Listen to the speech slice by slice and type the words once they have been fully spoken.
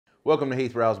Welcome to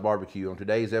Heath Riles Barbecue. On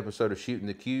today's episode of Shooting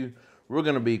the Q, we're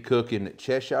going to be cooking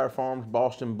Cheshire Farms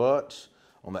Boston butts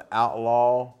on the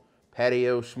Outlaw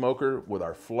Patio Smoker with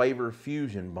our flavor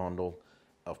fusion bundle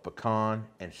of pecan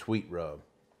and sweet rub.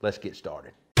 Let's get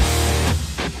started.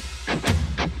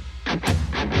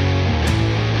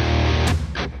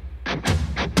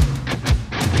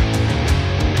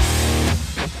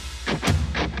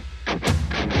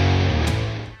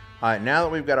 All right, now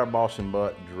that we've got our Boston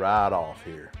butt dried off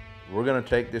here, we're gonna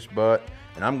take this butt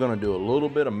and I'm gonna do a little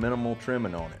bit of minimal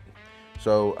trimming on it.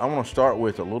 So I wanna start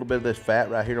with a little bit of this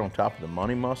fat right here on top of the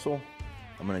money muscle.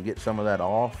 I'm gonna get some of that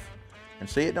off. And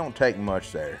see, it don't take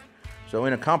much there. So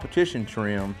in a competition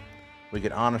trim, we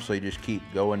could honestly just keep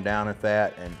going down at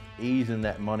that and easing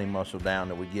that money muscle down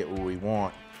till we get where we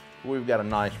want. We've got a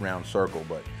nice round circle,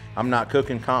 but I'm not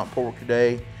cooking comp pork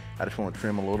today. I just want to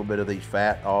trim a little bit of these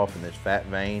fat off in this fat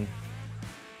vein.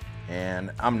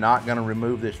 And I'm not going to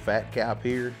remove this fat cap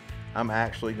here. I'm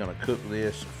actually going to cook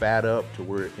this fat up to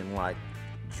where it can like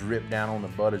drip down on the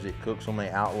butt as it cooks on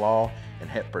the Outlaw and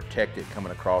help protect it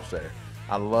coming across there.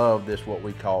 I love this, what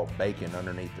we call bacon,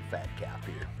 underneath the fat cap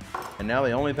here. And now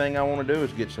the only thing I want to do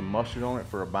is get some mustard on it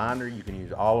for a binder. You can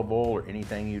use olive oil or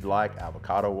anything you'd like,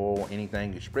 avocado oil,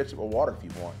 anything. You spritz it with water if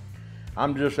you want.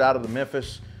 I'm just out of the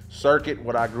Memphis circuit,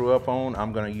 what I grew up on.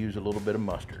 I'm going to use a little bit of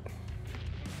mustard.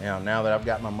 Now that I've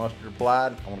got my mustard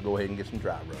applied, I want to go ahead and get some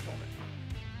dry rub on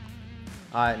it.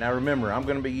 All right, now remember, I'm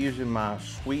going to be using my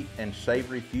sweet and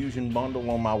savory fusion bundle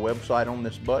on my website on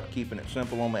this butt, keeping it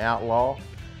simple on the Outlaw.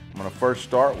 I'm going to first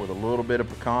start with a little bit of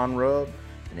pecan rub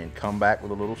and then come back with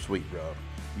a little sweet rub.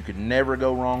 You could never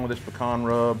go wrong with this pecan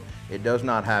rub. It does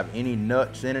not have any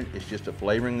nuts in it. It's just a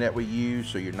flavoring that we use,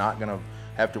 so you're not going to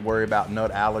have to worry about nut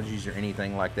allergies or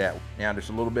anything like that. Now just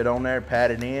a little bit on there,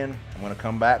 pat it in. I'm going to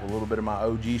come back with a little bit of my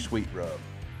OG sweet rub.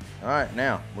 All right,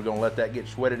 now we're going to let that get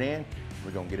sweated in.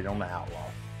 We're going to get it on the Outlaw.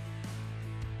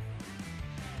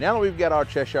 Now that we've got our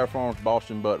Cheshire Farms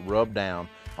Boston butt rubbed down,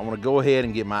 I want to go ahead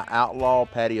and get my Outlaw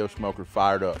Patio Smoker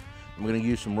fired up. I'm going to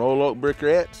use some roll oak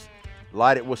briquettes,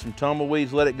 light it with some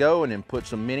tumbleweeds, let it go, and then put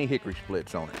some mini hickory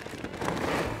splits on it.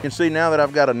 You can see now that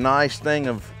I've got a nice thing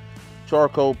of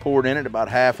charcoal poured in it, about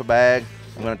half a bag.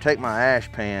 I'm going to take my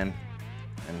ash pan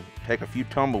and take a few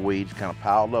tumbleweeds kind of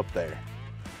piled up there.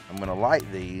 I'm going to light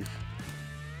these.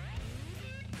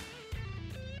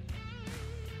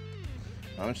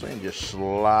 Honestly, and just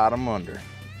slide them under.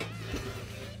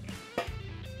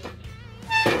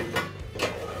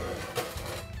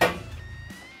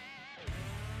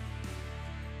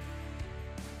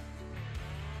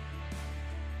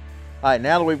 All right,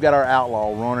 now that we've got our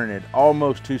Outlaw running at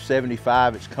almost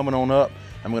 275, it's coming on up.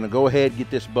 I'm gonna go ahead and get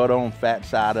this butt on fat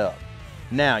side up.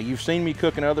 Now, you've seen me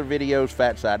cook in other videos,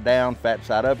 fat side down, fat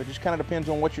side up. It just kind of depends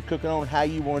on what you're cooking on, how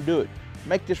you wanna do it.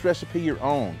 Make this recipe your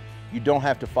own. You don't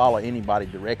have to follow anybody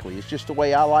directly. It's just the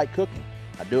way I like cooking.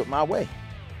 I do it my way.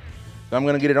 So I'm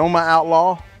gonna get it on my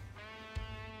Outlaw,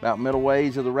 about middle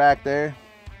ways of the rack there.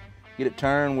 Get it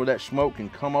turned where that smoke can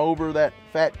come over that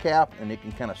fat cap and it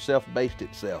can kind of self-baste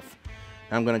itself.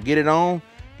 I'm going to get it on,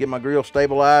 get my grill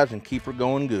stabilized, and keep her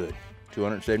going good,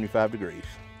 275 degrees.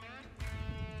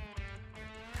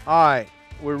 All right,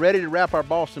 we're ready to wrap our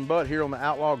Boston butt here on the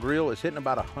Outlaw grill. It's hitting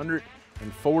about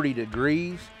 140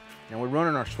 degrees, and we're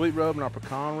running our sweet rub and our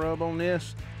pecan rub on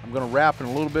this. I'm going to wrap in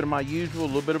a little bit of my usual, a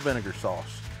little bit of vinegar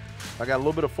sauce. I got a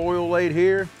little bit of foil laid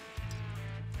here.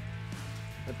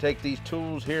 I take these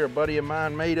tools here a buddy of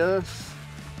mine made us.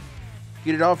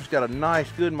 Get it off. It's got a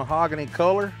nice, good mahogany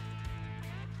color.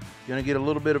 Gonna get a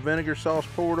little bit of vinegar sauce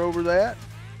poured over that.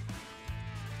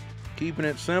 Keeping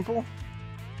it simple.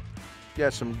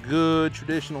 Got some good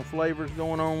traditional flavors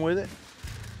going on with it.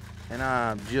 And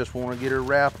I just want to get her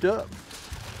wrapped up.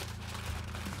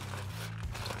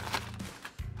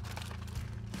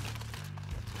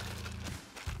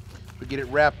 We get it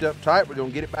wrapped up tight. We're gonna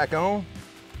get it back on.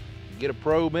 Get a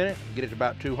probe in it. Get it to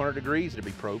about 200 degrees. It'll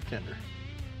be probe tender.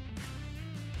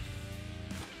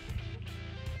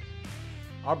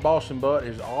 Our Boston butt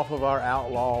is off of our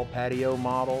Outlaw patio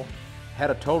model.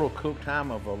 Had a total cook time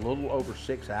of a little over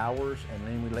 6 hours, and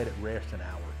then we let it rest an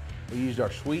hour. We used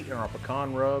our sweet and our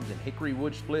pecan rubs and hickory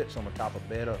wood splits on the top of a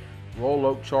bed of roll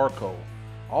oak charcoal.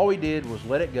 All we did was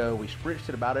let it go. We spritzed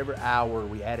it about every hour.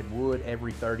 We added wood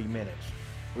every 30 minutes.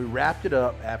 We wrapped it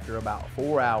up after about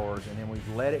 4 hours, and then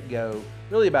we've let it go,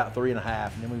 really about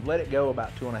 3.5, and then we've let it go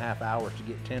about 2.5 hours to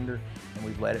get tender, and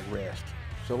we've let it rest.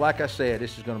 So like I said,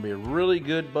 this is going to be a really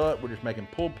good butt. We're just making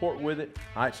pulled pork with it.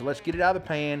 All right, so let's get it out of the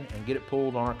pan and get it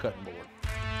pulled on our cutting board.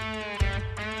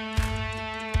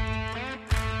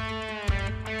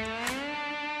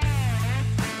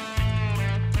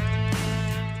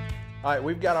 All right,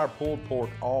 we've got our pulled pork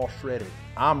all shredded.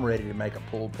 I'm ready to make a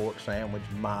pulled pork sandwich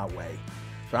my way.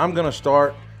 So I'm gonna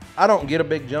start, I don't get a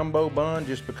big jumbo bun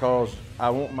just because I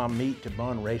want my meat to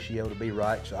bun ratio to be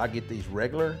right. So I get these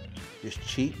regular, just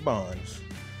cheap buns.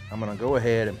 I'm gonna go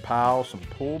ahead and pile some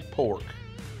pulled pork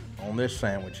on this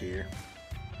sandwich here.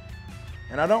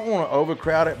 And I don't wanna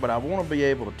overcrowd it, but I wanna be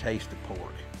able to taste the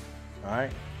pork, all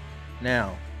right?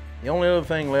 Now, the only other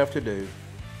thing left to do,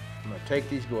 I'm gonna take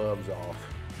these gloves off.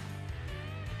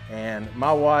 And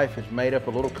my wife has made up a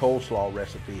little coleslaw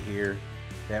recipe here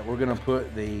that we're gonna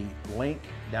put the link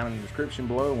down in the description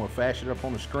below, and we'll flash it up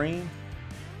on the screen.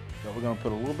 So we're gonna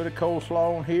put a little bit of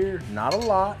coleslaw on here, not a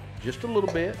lot, just a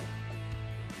little bit.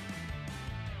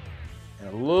 And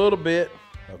a little bit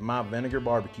of my vinegar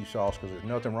barbecue sauce, because there's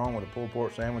nothing wrong with a pulled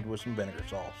pork sandwich with some vinegar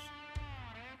sauce.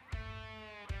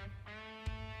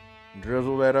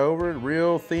 Drizzle that over,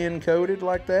 real thin coated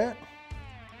like that.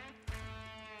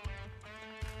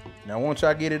 Now once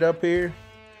I get it up here,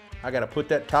 I gotta put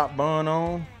that top bun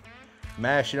on,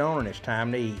 mash it on, and it's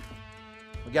time to eat.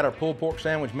 We got our pulled pork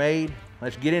sandwich made.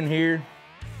 Let's get in here.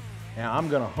 Now I'm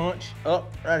gonna hunch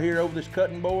up right here over this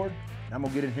cutting board. I'm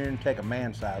gonna get in here and take a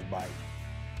man-sized bite.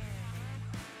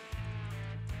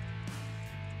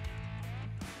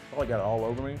 Probably got it all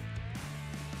over me.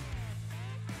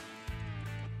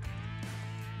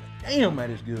 Damn,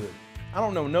 that is good. I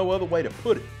don't know no other way to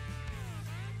put it.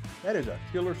 That is a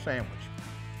killer sandwich.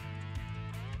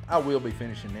 I will be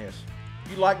finishing this.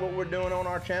 If you like what we're doing on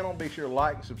our channel, be sure to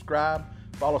like and subscribe.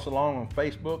 Follow us along on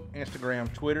Facebook,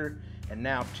 Instagram, Twitter, and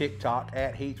now TikTok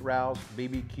at Heath Riles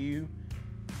BBQ.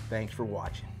 Thanks for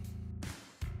watching.